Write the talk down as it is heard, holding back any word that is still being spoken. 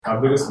My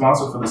biggest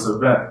sponsor for this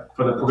event,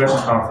 for the Progression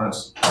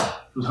Conference,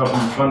 who's helping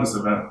me fund this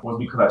event, was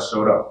because I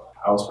showed up.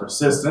 I was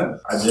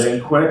persistent, I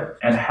didn't quit,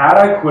 and had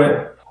I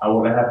quit, I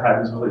wouldn't have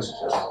had these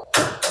relationships.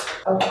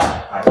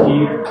 I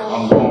keep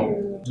on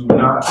going. Do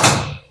not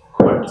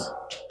quit.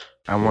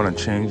 I want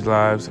to change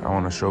lives. I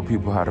want to show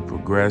people how to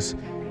progress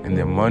in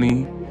their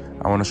money.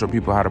 I want to show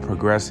people how to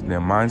progress in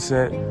their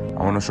mindset.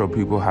 I want to show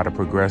people how to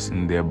progress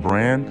in their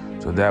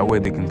brand, so that way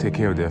they can take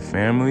care of their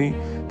family,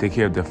 take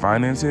care of their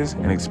finances,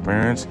 and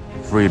experience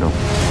freedom.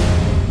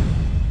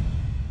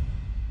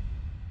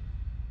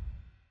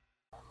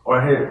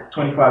 Or I hit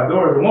 25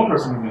 doors and one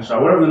person gives me a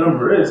shot. Whatever the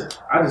number is,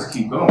 I just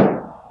keep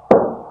going.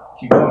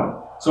 Keep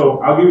going. So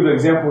I'll give you the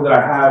example that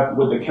I have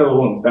with the Keller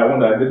Williams, that one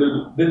that I did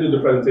the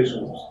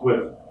presentation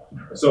with.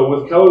 So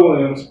with Keller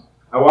Williams,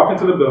 I walk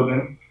into the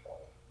building.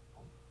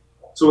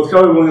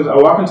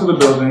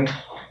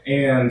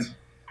 And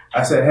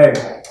I said,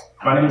 hey,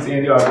 my name is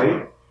Andy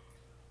Ade.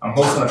 I'm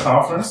hosting a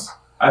conference.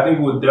 I think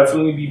it would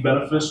definitely be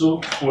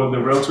beneficial for the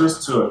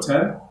realtors to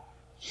attend.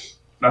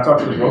 And I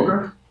talked to the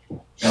broker,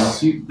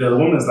 and the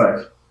woman's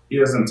like, he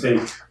doesn't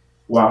take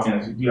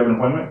walk-ins. Do you have an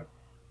appointment?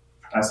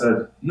 I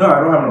said, no, I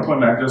don't have an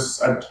appointment. I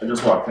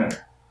just walked in.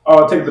 Oh,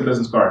 I'll take the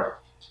business card.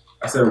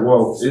 I said,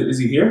 well, is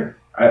he here?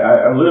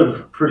 I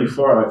live pretty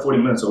far, like 40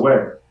 minutes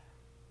away.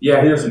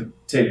 Yeah, he doesn't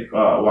take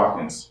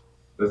walk-ins.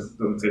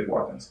 Doesn't take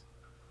walk-ins.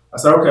 I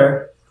said,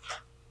 okay,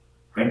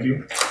 thank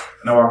you.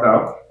 And I walked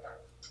out.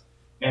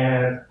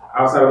 And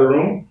outside of the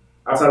room,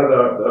 outside of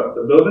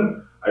the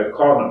building, I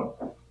called him.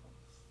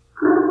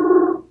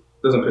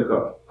 Doesn't pick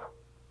up.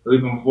 I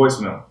leave him a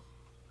voicemail.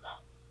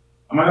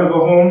 Am I gonna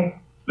go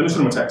home? Let me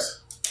shoot him a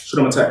text. Shoot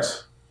him a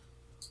text.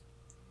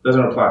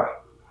 Doesn't reply.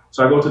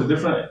 So I go to the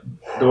different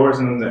doors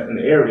in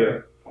the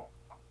area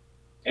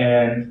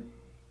and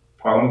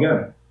call him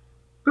again.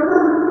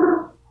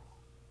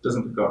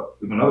 Doesn't pick up.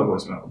 Leave another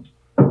voicemail.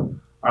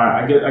 All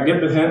right, I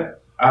get the hint.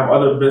 I have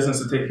other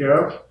business to take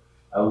care of.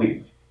 I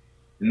leave.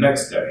 The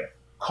next day,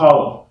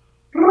 call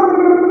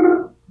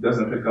him.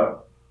 Doesn't pick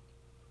up.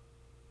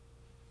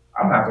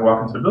 I'm gonna have to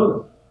walk into the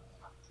building.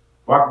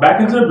 Walk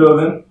back into the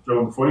building.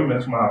 Drove 40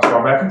 minutes from my house.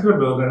 Walk back into the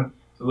building.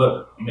 So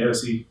look, I'm here to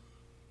see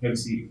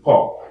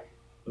Paul.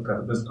 Look at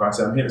the business card. I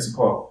said, I'm here to see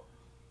Paul.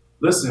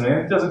 Listen,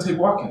 man, it doesn't take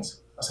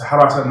walk-ins. I said, how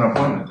do I set an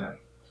appointment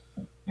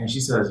then? And she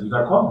says, you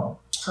gotta call him.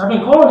 So I've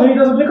been calling him, he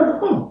doesn't pick up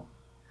the phone.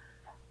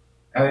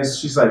 And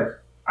she's like,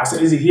 I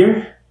said, is he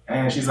here?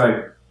 And she's like,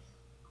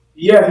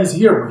 yeah, he's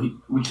here, but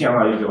we can't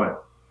allow you to go in.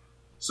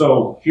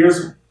 So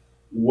here's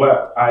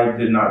what I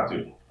did not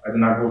do. I did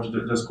not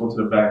just go to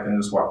the back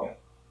and just walk in,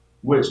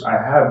 which I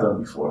have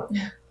done before.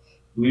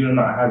 Believe it or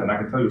not, I haven't. I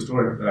can tell you a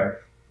story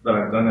that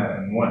I've done that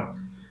and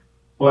won.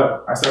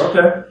 But I said,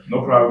 okay,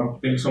 no problem.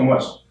 Thank you so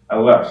much. I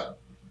left.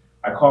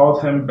 I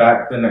called him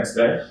back the next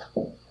day.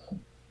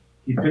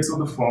 He picks up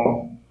the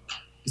phone.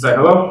 He's like,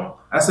 hello?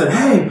 I said,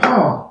 hey,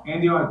 Paul,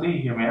 Andy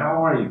Ade here, man.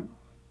 How are you?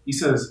 He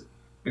says,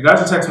 I got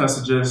your text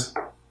messages.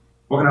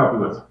 What can I help you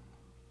with?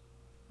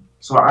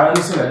 So I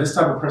understand that this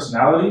type of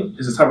personality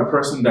is the type of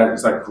person that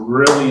is like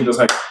really just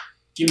like,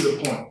 give me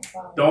the point.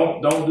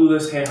 Don't do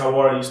this, hey, how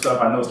are you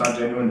stuff. I know it's not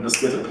genuine. Just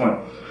get the point.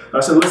 So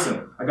I said,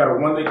 listen, I got a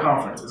one-day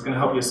conference. It's going to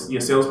help your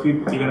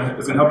salespeople.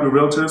 It's going to help your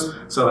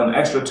realtors sell an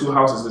extra 2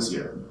 houses this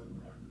year.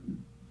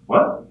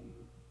 What?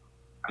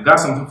 I got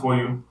something for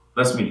you.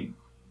 Let's meet.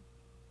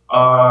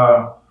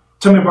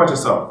 Tell me about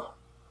yourself.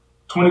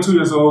 22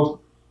 years old,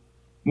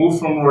 moved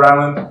from Rhode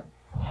Island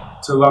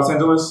to Los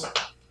Angeles.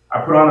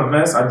 I put on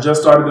events. I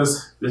just started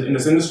in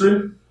this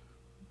industry,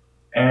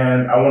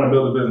 and I want to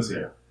build a business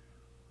here.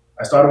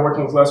 I started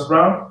working with Les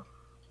Brown,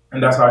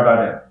 and that's how I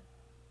got in.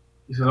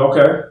 He says,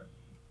 okay.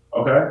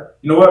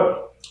 You know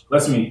what?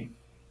 Let's meet.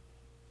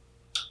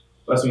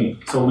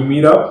 So we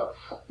meet up.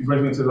 He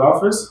brings me to the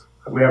office.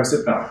 We have a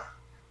sit down.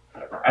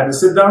 At the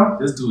sit down,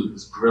 this dude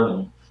is grilling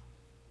me.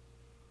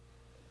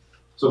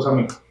 So tell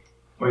me,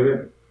 what you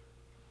did?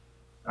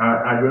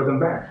 I grilled him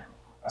back.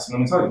 I said,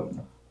 let me tell you.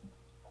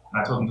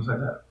 And I told him just like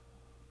that.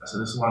 I said,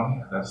 this is why I'm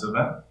here. That's the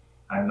event.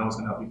 I know it's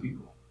going to help you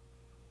people.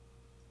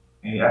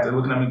 And after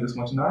looking at me this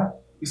much in the eye,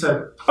 he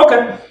said,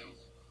 okay,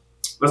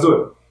 let's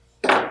do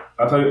it.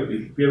 I'll tell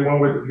you, here's one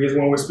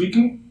we're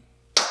speaking,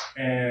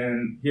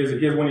 and here's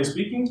when you're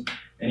speaking,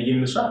 and he gave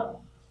me the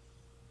shot.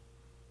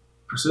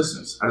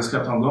 Persistence. I just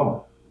kept on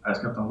going.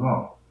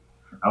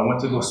 I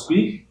went to go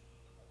speak.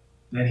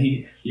 Then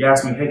he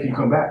asked me, hey, can you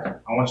come back?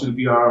 I want you to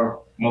be our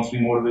monthly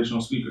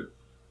motivational speaker.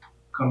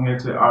 Come here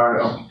to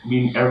our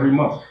meeting every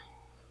month.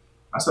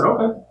 I said,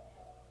 okay.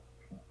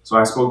 So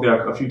I spoke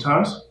there a few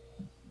times.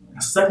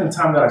 The second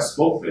time that I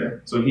spoke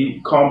there, so he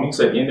called me, he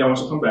said, Andy, I want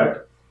you to come back.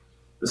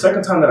 The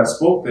second time that I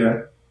spoke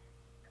there,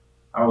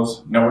 I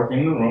was networking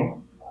in the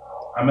room.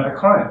 I met a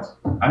client.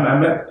 I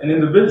met an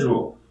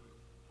individual.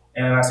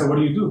 And I said, what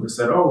do you do? They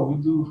said, oh,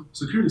 we do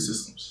security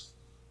systems.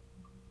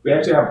 We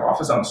actually have an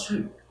office on the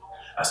street.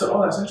 I said,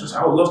 oh, that's interesting.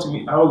 I would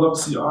love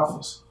to see your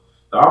office.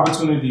 The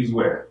opportunity is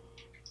where?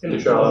 In the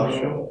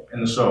show. In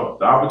the show.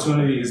 The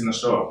opportunity is in the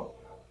show.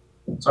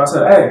 So I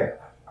said, hey,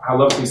 I'd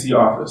love to see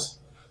your office.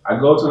 I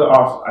go to the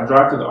office. I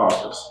drive to the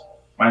office.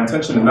 My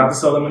intention is not to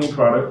sell them any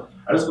product.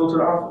 I just go to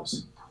the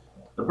office.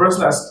 The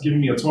person that's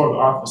giving me a tour of the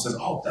office says,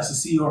 "Oh, that's the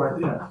CEO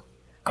right there,"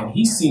 and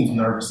he seems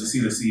nervous to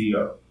see the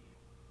CEO.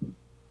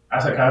 I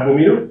said, "Can I go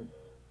meet him?"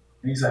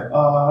 And he's like,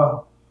 I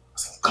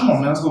said, "Come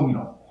on, man, let's go meet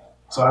him."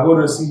 So I go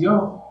to the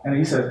CEO, and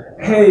he says,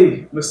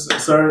 "Hey, Mr.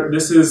 Sir,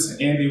 this is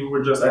Andy. We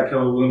were just at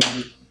Keller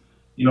Williams.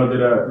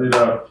 Did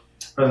a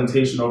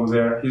presentation over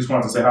there. He just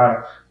wanted to say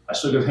hi." I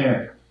shook his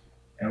hand,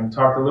 and we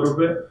talked a little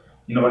bit.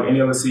 Like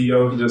any other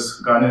CEO, he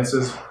just got into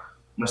his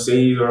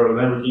Mercedes or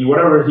Lamborghini,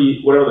 whatever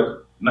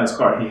the nice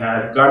car he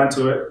had, got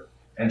into it,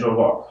 and drove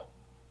off.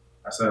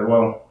 I said,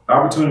 "Well, the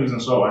opportunities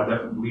and so I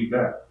definitely believe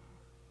that."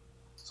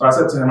 So I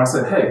said to him, I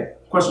said, "Hey,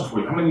 question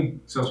for you. How many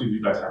salespeople do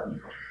you guys have?"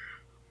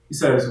 He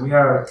says, "We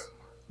have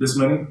this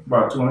many,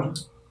 about 200.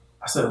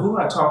 I said, "Who do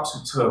I talk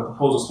to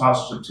propose a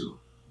sponsorship to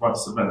about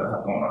this event that I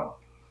have going on?"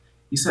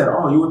 He said,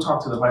 "Oh, you would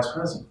talk to the vice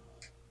president."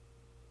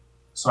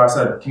 So I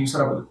said, Can you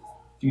set up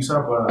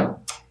an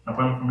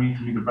appointment for me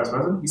to meet the vice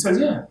president?" He says,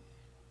 "Yeah."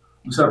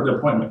 We set up the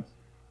appointment.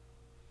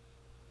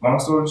 Long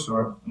story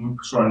short, I'm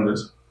shortening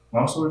this.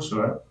 Long story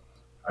short,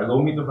 I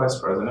go meet the vice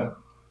president,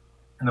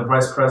 and the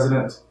vice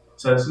president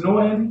says, "You know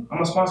what, Andy? I'm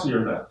gonna sponsor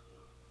your event."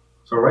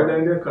 So right then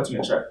and there, cuts me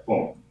a check.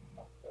 Boom.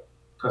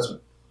 Cuts me.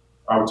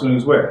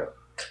 Opportunities where?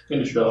 In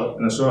the show.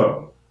 In the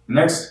show.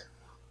 Next,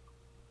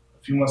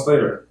 a few months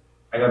later,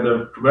 I got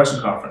the progression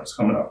conference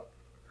coming up.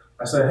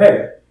 I said,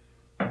 "Hey,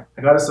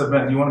 I got this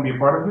event. Do you want to be a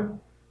part of it?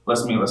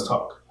 Let's meet. Let's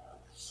talk."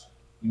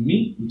 We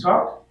meet. We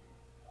talk.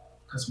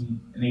 Cuts me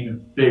an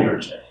even bigger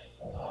check.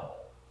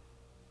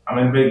 I'm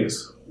in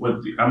Vegas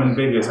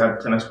at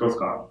 10X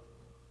GrowthCon.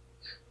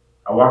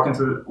 I walk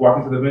into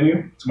the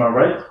venue. To my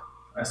right,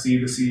 I see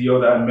the CEO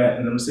that I met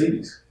in the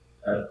Mercedes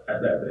at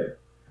that day.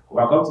 I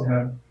walk up to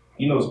him.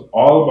 He knows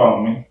all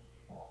about me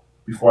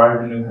before I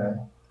even knew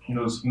him. He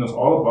knows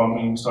all about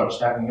me, and we start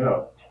chatting it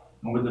up.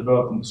 And we're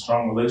developing a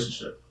strong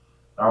relationship.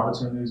 The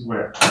opportunities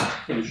where?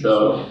 In the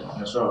show. In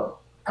the show.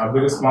 My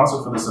biggest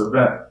sponsor for this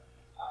event,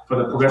 for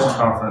the progression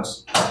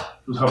conference,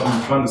 who's helping me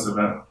fund this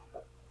event,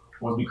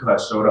 was because I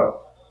showed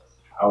up.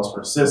 I was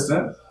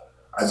persistent.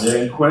 I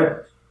didn't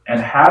quit. And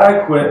had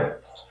I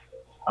quit,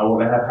 I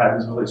wouldn't have had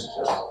these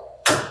relationships.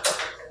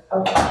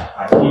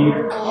 I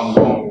keep on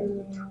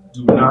going.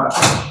 Do not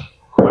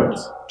quit.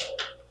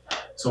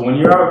 So when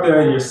you're out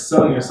there, you're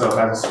selling yourself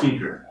as a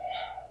speaker.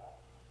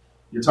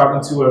 You're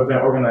talking to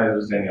event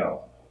organizers,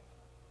 Danielle.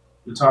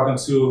 You're talking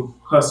to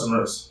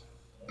customers,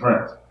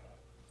 Brent.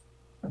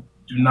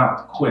 Do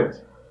not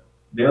quit.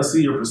 They'll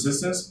see your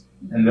persistence,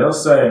 and they'll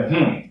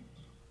say,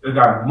 this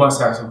guy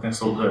must have something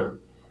so good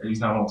that he's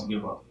not willing to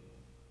give up.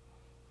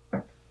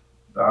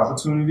 The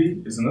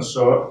opportunity is in the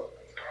show up.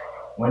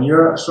 When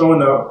you're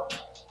showing up,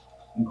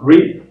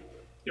 greet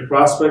your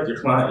prospect,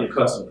 your client, your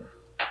customer.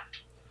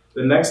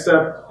 The next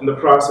step in the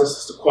process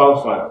is to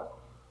qualify them.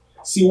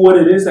 See what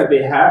it is that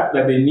they have,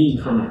 that they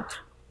need from you.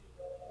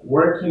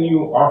 Where can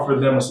you offer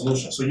them a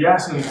solution? So you're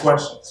asking them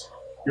questions.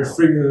 You're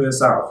figuring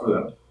this out for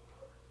them.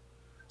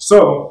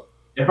 So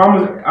if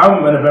I'm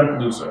an event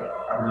producer,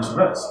 I produce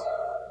events.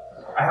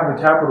 I have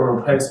the capital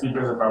to pay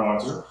speakers if I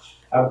want to.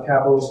 I have the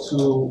capital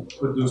to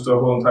produce the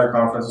whole entire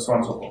conference and so on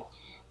and so forth.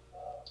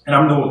 And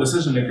I'm the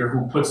decision maker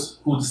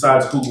who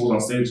decides who goes on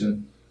stage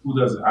and who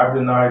doesn't. I've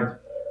denied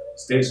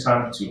stage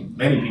time to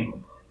many people.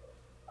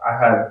 I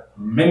had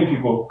many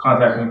people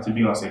contact me to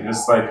be on stage.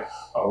 It's like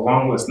a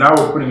long list. Now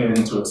we're putting it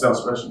into Excel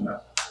spreadsheet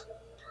now.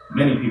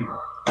 Many people.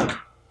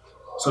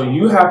 So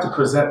you have to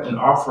present and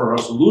offer a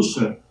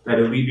solution that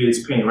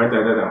alleviates pain. Write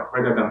that down.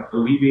 Write that down.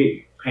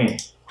 Alleviate pain.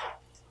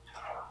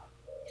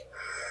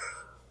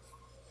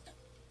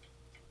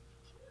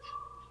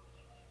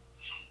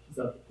 Is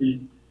that the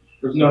P?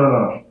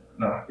 No.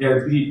 Yeah,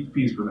 the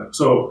P is present.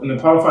 So in the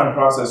qualifying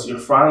process, you're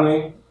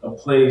finding a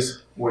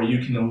place where you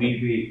can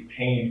alleviate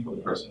pain for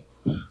the person.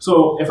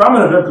 So if I'm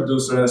an event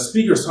producer and a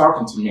speaker's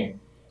talking to me,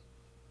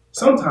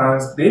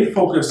 sometimes they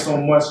focus so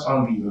much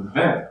on the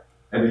event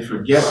that they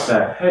forget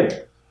that,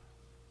 hey,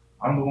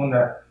 I'm the one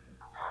that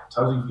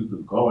tells you if you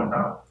could go or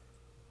not.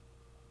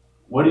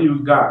 What do you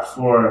got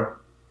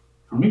for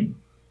me?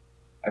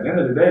 At the end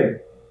of the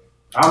day,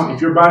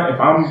 if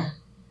I'm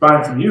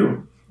buying from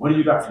you, what do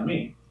you got for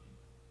me?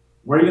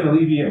 Where are you going to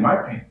alleviate my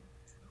pain?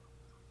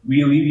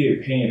 We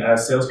alleviate pain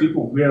as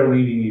salespeople. We are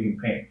alleviating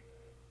pain.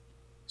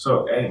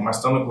 So, hey, my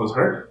stomach was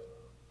hurting.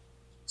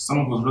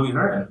 Stomach was really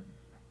hurting.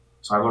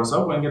 So I go to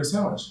Subway and get a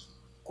sandwich.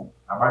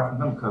 I buy from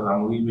them because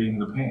I'm alleviating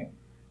the pain.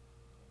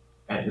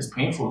 And it's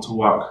painful to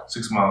walk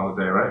 6 miles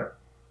a day, right?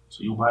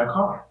 So you buy a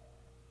car.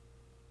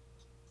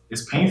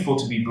 It's painful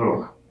to be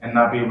broke and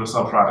not be able to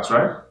sell products,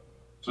 right?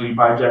 So you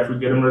buy Jeffrey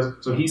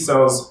Gitomer's. So he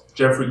sells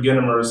Jeffrey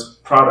Gitomer's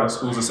products,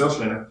 who's a sales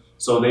trainer.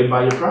 So they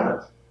buy your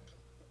product.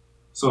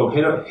 So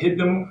hit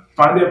them,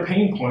 find their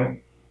pain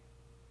point,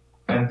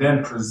 and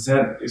then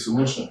present a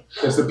solution.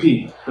 That's the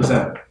P,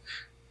 present.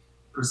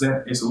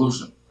 Present a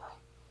solution.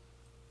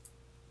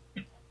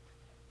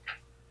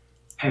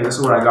 Hey, this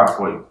is what I got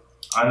for you.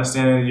 I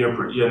understand that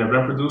you're an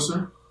event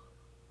producer.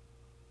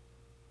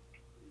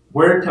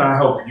 Where can I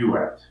help you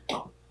at?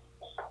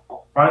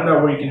 Find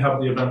out where you can help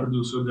the event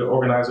producer, the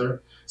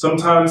organizer.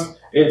 Sometimes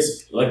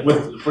it's like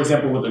for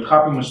example, with the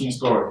copy machine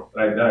story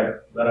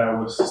that I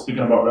was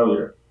speaking about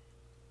earlier.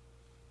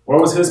 Where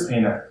was his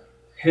pain at?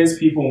 His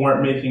people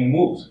weren't making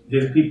moves.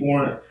 His people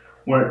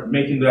weren't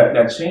making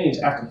that change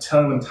after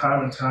telling them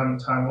time and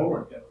time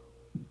over again.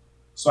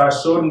 So I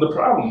showed them the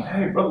problem.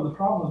 Hey, brother, the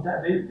problem is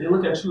that they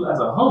look at you as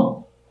a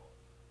hum.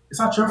 It's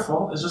not your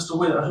fault. It's just the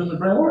way that human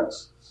brain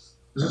works.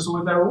 It's just the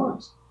way that it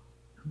works.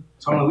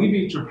 So I'm going to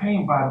alleviate your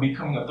pain by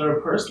becoming a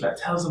third person that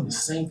tells them the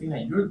same thing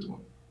that you're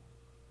doing.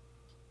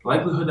 The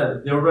likelihood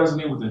that they'll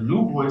resonate with a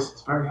new voice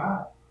is very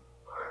high.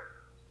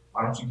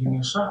 Why don't you give me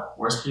a shot?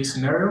 Worst case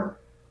scenario,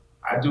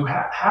 I do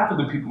half of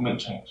the people make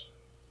change.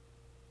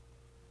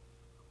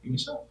 Give me a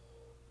shot.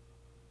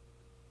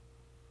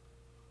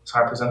 So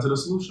I presented a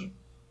solution.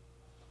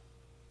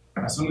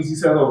 As soon as he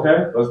said,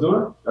 okay, let's do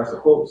it, that's the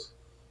close.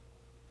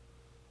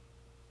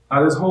 Now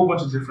there's a whole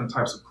bunch of different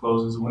types of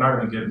closes. We're not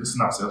going to get, this is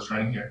not sales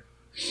training here.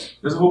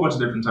 There's a whole bunch of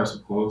different types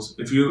of close.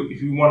 If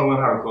you want to learn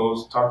how to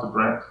close, talk to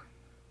Brent.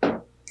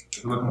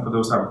 If you're looking for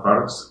those type of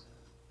products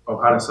of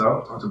how to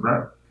sell, talk to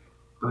Brent.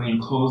 But then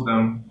you close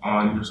them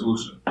on your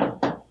solution.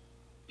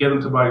 Get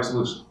them to buy your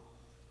solution.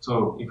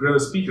 So if you're the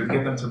speaker,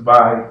 get them to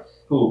buy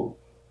who?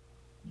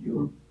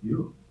 You,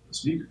 the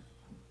speaker.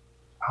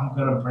 I'm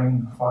going to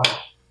bring the file.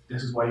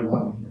 This is why you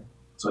want me here.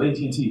 So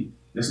AT&T,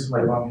 this is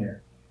why you want me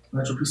here.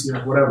 Metro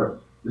PCS,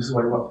 whatever. This is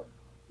why you want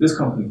this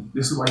company.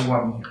 This is why you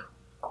want me here.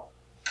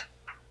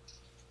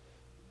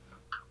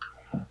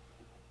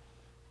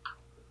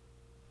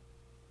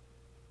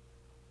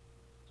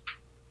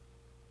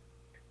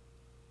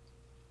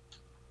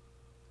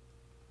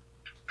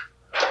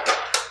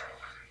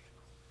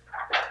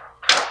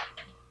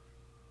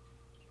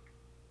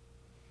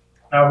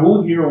 Now,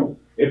 who here,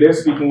 if they're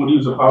speaking, would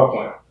use a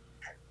PowerPoint?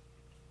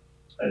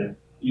 I did.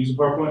 Use a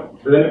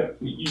PowerPoint? Then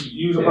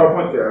you use a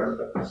PowerPoint? Yeah.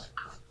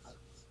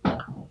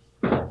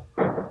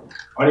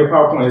 On your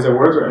PowerPoint, is there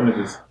words or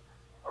images?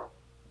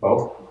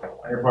 Both.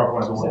 On your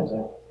PowerPoint, is there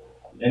words?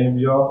 Any of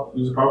y'all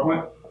use a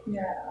PowerPoint?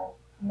 Yeah,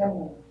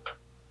 minimally.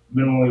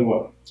 Minimally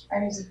what?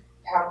 I use a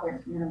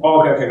PowerPoint minimally.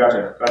 Oh, okay,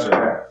 gotcha.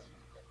 Yeah.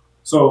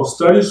 So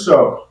studies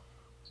show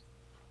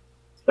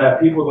that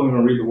people don't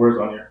even read the words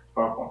on your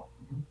PowerPoint.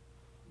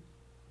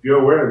 If you're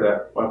aware of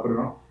that, why put it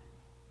on?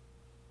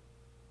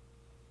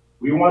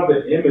 We want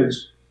the image,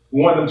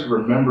 we want them to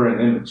remember an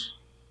image.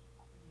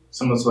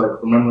 Similar to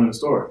like remembering a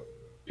story.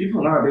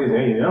 People nowadays,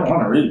 they don't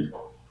want to read.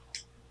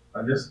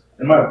 I just,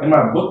 in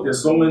my book,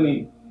 there's so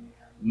many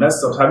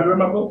mess ups. Have you read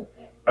my book?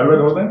 Have you read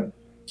the whole thing?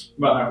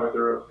 About halfway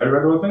through. Have you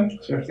read the whole thing?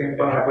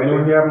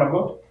 Anyone here have my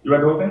book? You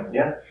read the whole thing?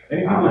 Yeah.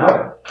 Many people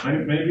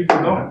don't. Many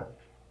people don't.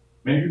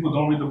 Many people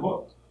don't read the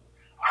book.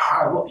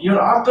 You're an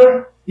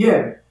author?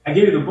 Yeah. I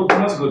gave you the book 2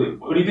 months ago.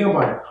 What do you think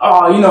about it?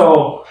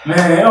 Oh,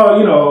 man,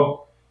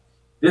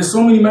 there's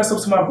so many mess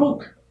ups in my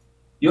book.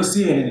 You'll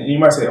see it and you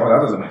might say, oh, that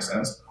doesn't make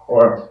sense.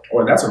 Or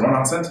that's a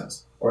run-on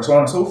sentence. Or so on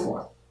and so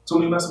forth. So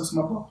many mess ups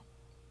in my book.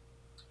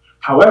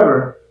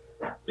 However,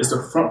 it's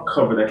the front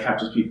cover that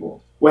captures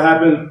people. What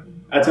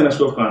happened at Tennis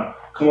GrowthCon?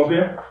 Come up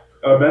here,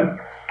 Ben,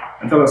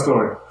 and tell a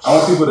story. I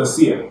want people to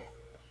see it.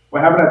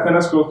 What happened at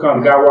Tennis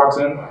GrowthCon? The guy walks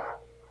in,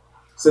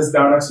 sits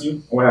down next to you,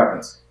 and what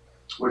happens?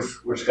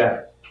 Which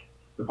guy?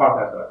 The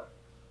podcast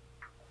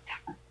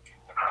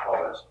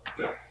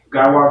guy.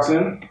 Guy walks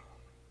in,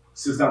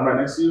 sits down right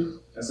next to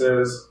you, and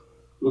says,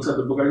 looks at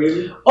the book I gave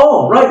you.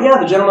 Oh, right, yeah,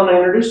 the gentleman I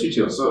introduced you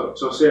to. So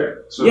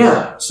share.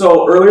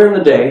 So earlier in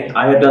the day,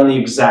 I had done the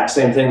exact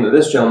same thing that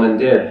this gentleman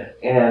did.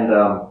 And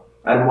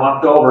I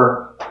walked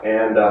over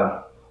and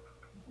I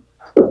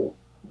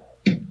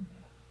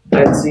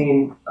had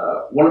seen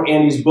one of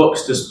Andy's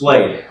books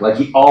displayed, like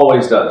he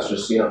always does,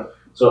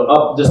 so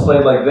up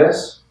displayed like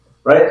this,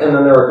 right? And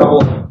then there were a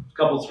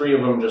couple, 3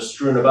 of them just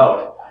strewn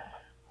about.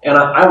 And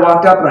I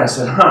walked up and I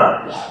said,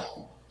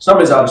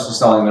 somebody's obviously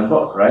selling their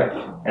book,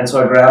 right? And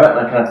so I grab it and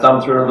I kind of thumb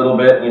through it a little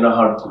bit. You know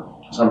how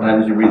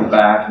sometimes you read the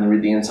back and you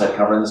read the inside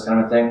cover and this kind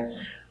of thing.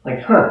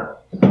 Like,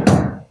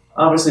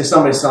 obviously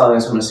somebody's selling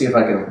this. I'm going to see if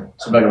I can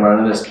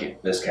run into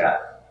this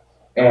cat.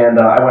 And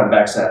I went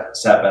back,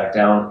 sat back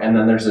down, and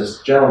then there's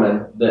this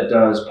gentleman that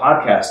does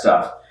podcast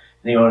stuff.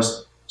 And he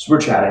goes, so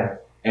we're chatting,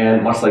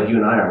 and much like you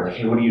and I are, like,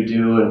 hey, what do you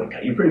do? And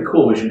you're pretty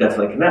cool. We should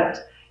definitely connect.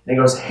 And he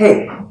goes,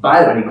 hey,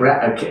 by the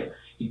way,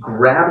 he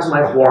grabs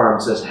my forearm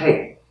and says,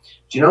 hey,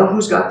 do you know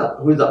who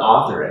the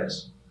author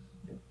is?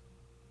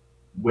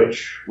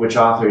 Which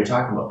author are you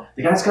talking about?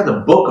 The guy's got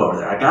the book over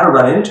there. I got to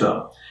run into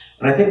him.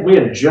 And I think we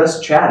had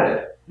just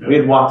chatted. We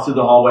had walked through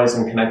the hallways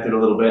and connected a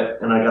little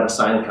bit, and I got a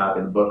signed copy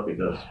of the book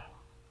because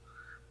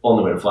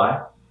only way to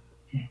fly.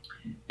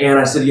 And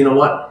I said, you know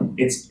what?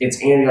 It's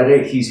Andy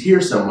Audet. He's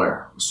here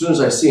somewhere. As soon as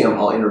I see him,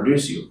 I'll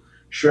introduce you.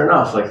 Sure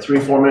enough, like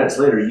 3-4 minutes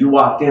later, you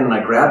walked in and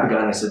I grabbed the guy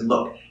and I said,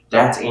 look,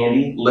 that's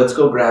Andy. Let's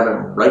go grab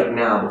him right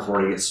now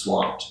before he gets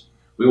swamped.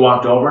 We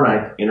walked over and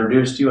I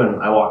introduced you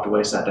and I walked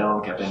away, sat down,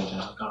 and kept paying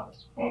attention to the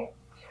conference.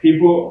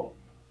 People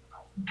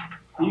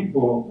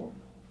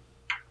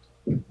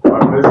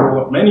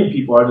many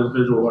people are just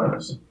visual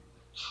learners.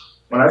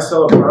 When I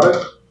sell a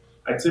product,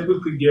 I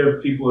typically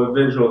give people a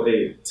visual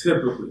aid.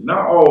 Typically,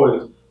 not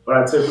always, but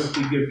I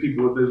typically give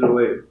people a visual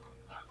aid.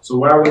 So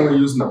while when we're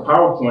using the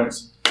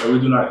PowerPoints that we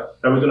do not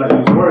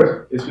use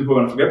words, is people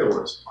are going to forget the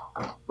words,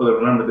 but they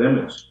remember the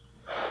image.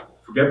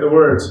 Forget the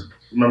words,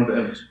 remember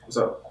the image. What's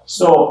up?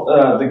 So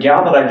the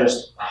gal that I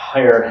just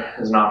hired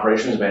as an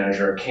operations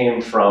manager came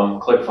from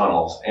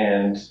ClickFunnels,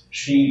 and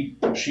she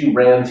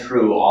ran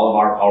through all of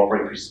our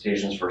PowerPoint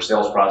presentations for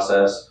sales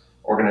process,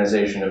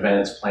 organization,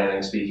 events,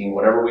 planning, speaking,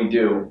 whatever we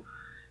do.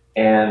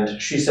 And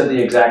she said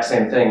the exact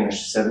same thing.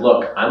 She said,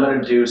 look, I'm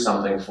going to do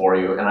something for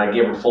you. And I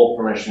gave her full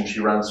permission. She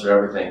runs through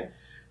everything.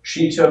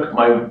 She took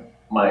my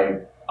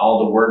all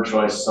the word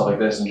choice, stuff like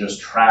this, and just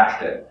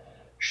trashed it.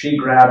 She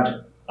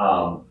grabbed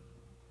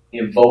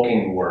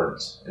evoking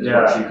words, is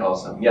what she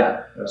calls them.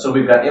 Yeah. So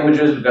we've got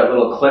images, we've got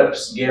little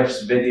clips,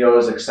 GIFs,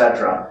 videos,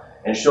 etc.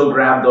 And she'll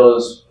grab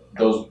those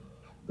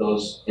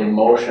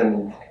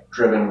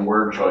emotion-driven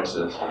word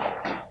choices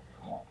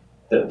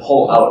that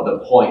pull out the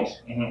point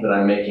that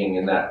I'm making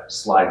in that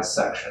slide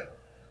section.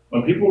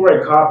 When people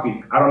write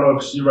copy, I don't know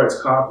if she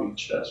writes copy.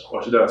 She does.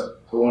 Well, she does.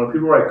 But when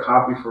people write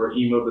copy for an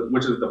email,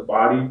 which is the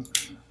body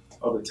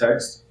of the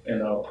text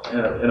in a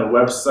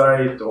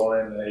website or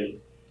in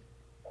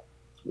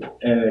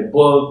a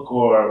book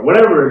or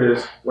whatever it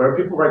is, where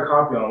people write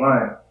copy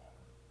online,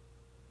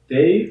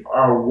 they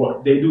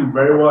do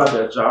very well at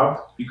their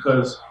job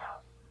because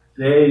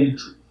they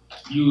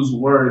use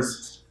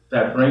words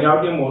that bring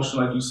out the emotion,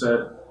 like you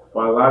said,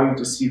 but allow you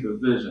to see the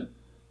vision.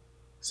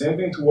 Same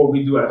thing to what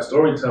we do as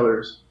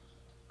storytellers.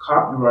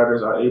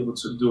 Copywriters are able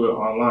to do it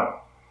online.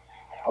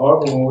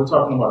 However, when we're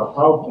talking about a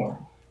PowerPoint,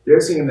 they're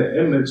seeing the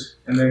image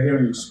and they're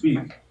hearing you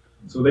speak.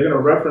 So they're going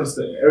to reference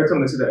every time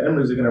they see that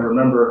image, they're going to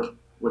remember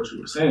what you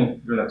were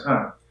saying during that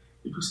time,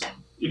 if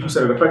you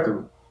said it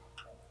effectively.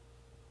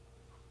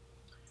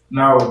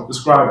 Now,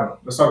 describing.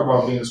 Let's talk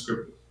about being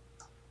descriptive.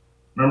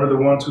 Remember the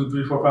 1, 2,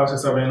 3, 4, 5,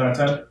 6, 7, 8, 9,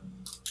 10?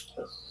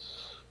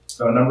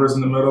 The numbers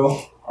in the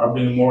middle are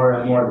being more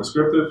and more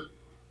descriptive.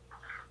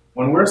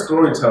 When we're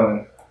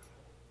storytelling,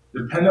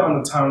 depending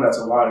on the time that's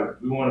allotted,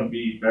 we want to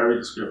be very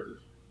descriptive.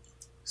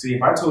 See,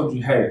 if I told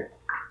you, hey,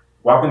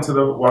 walk into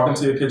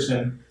your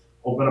kitchen,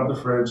 open up the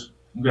fridge,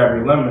 grab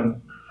your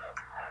lemon,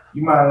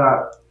 you might have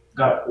not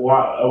got a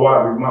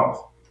watery mouth.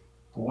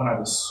 But when I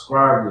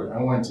described it, I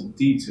went into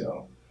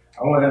detail.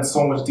 I went into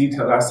so much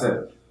detail that I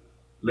said,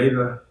 lay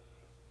that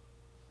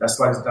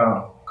slice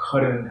down,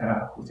 cut it in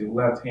half with your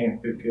left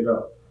hand, pick it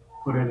up,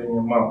 put it in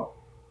your mouth,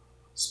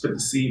 spit the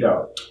seed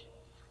out.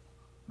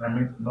 And I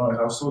made the noise.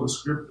 I was so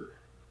descriptive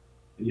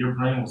that your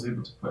brain was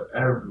able to put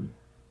every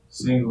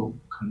single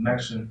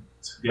connection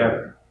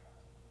together.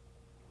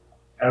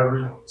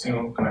 Every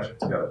single connection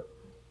together.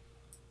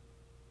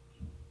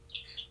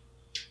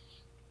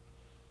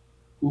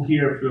 Who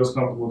here feels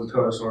comfortable to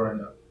tell their story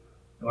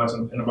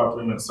in about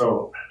 3 minutes?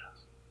 So,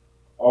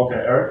 okay,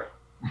 Eric?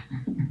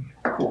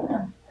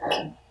 Cool.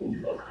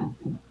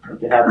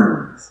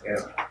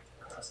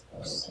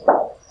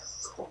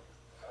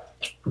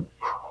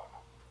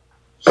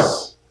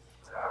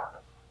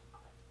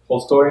 Whole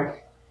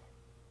story?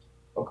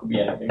 Or could be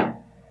anything?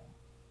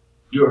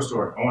 Your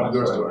story. I want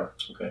your story.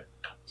 Okay.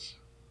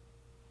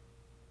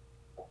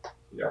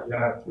 Yeah, you're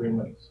gonna have 3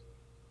 minutes.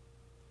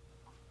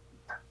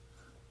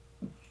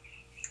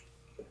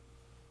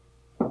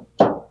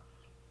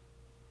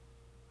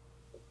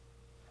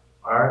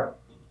 Alright.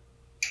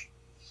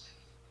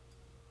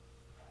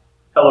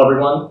 Hello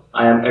everyone,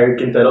 I am Eric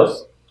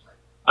Quinteros.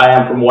 I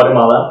am from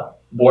Guatemala,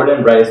 born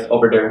and raised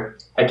over there.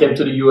 I came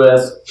to the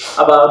US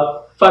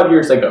about 5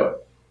 years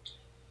ago.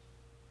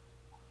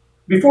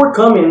 Before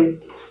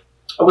coming,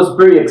 I was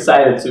very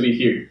excited to be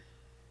here.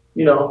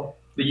 You know,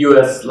 the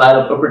US land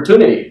of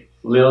opportunity.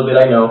 Little did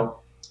I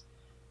know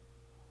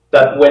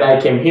that when I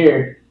came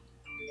here,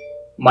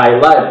 my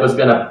life was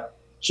gonna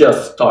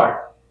just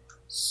start.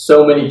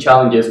 So many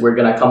challenges were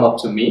gonna come up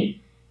to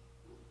me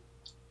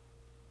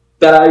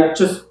that I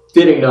just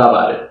didn't know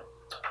about it.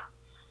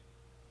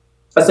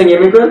 As an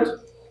immigrant,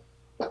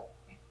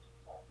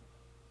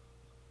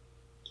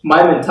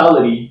 my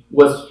mentality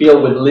was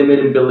filled with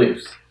limiting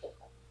beliefs,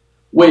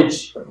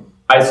 which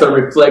I saw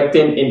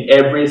reflecting in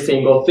every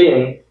single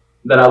thing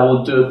that I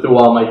will do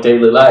throughout my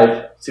daily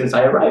life since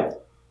I arrived.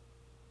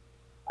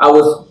 I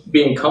was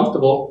being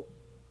comfortable.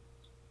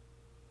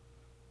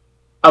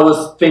 I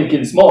was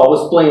thinking small. I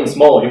was playing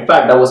small. In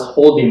fact, I was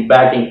holding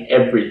back in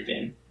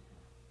everything.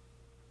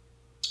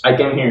 I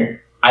came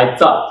here. I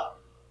thought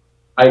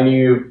I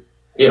knew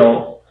it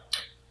all.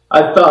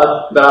 I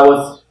thought that I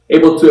was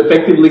able to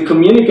effectively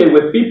communicate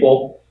with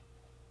people,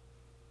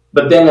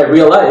 but then I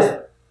realized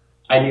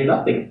I knew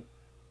nothing.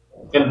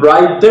 And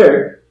right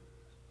there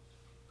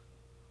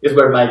is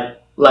where my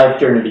life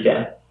journey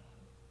began.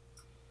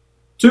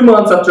 2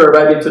 months after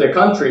arriving to the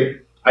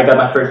country, I got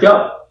my first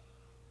job.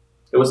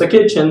 It was a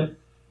kitchen.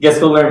 Guess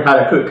who learned how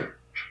to cook?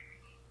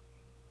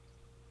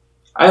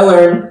 I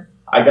learned,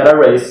 I got a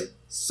raise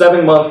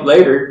 7 months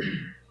later,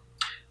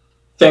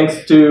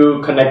 thanks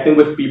to connecting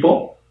with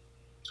people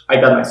I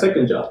got my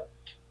second job.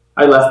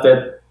 I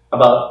lasted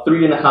about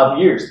 3.5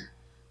 years.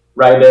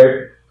 Right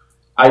there,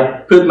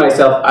 I put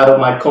myself out of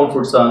my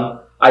comfort zone.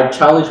 I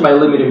challenged my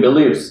limiting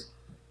beliefs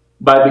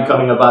by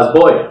becoming a bus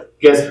boy.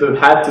 Guess who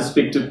had to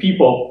speak to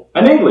people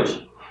in English?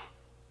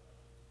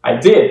 I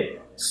did.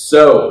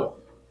 So,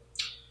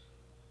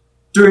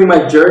 during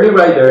my journey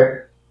right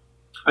there,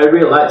 I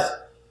realized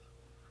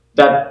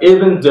that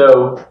even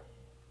though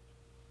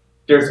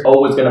there's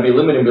always going to be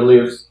limiting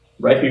beliefs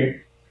right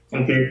here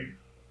and here,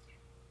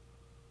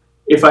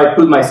 if I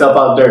put myself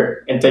out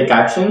there and take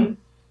action,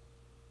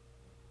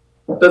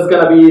 that's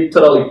going to be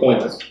totally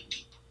pointless.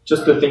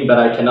 Just to think that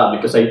I cannot,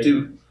 because I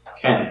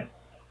can.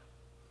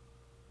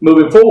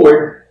 Moving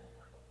forward,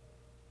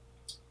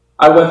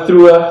 I went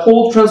through a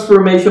whole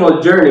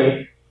transformational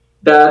journey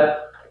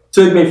that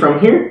took me from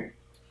here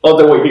all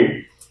the way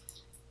here.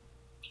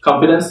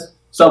 Confidence,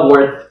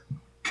 self-worth,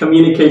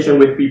 communication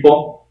with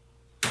people,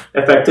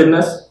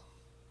 effectiveness,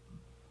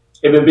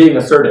 even being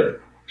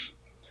assertive.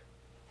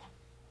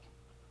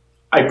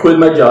 I quit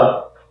my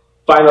job,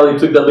 finally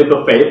took the leap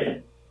of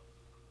faith,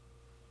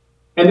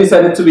 and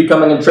decided to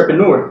become an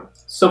entrepreneur.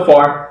 So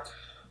far,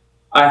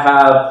 I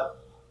have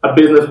a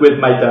business with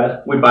my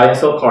dad. We buy and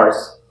sell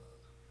cars.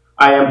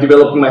 I am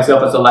developing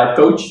myself as a life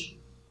coach.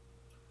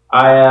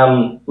 I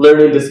am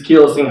learning the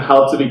skills in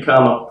how to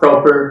become a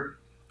proper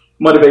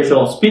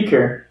motivational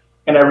speaker,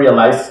 and I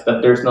realized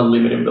that there's no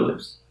limiting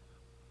beliefs.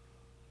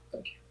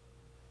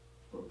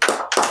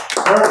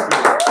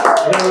 Perfect.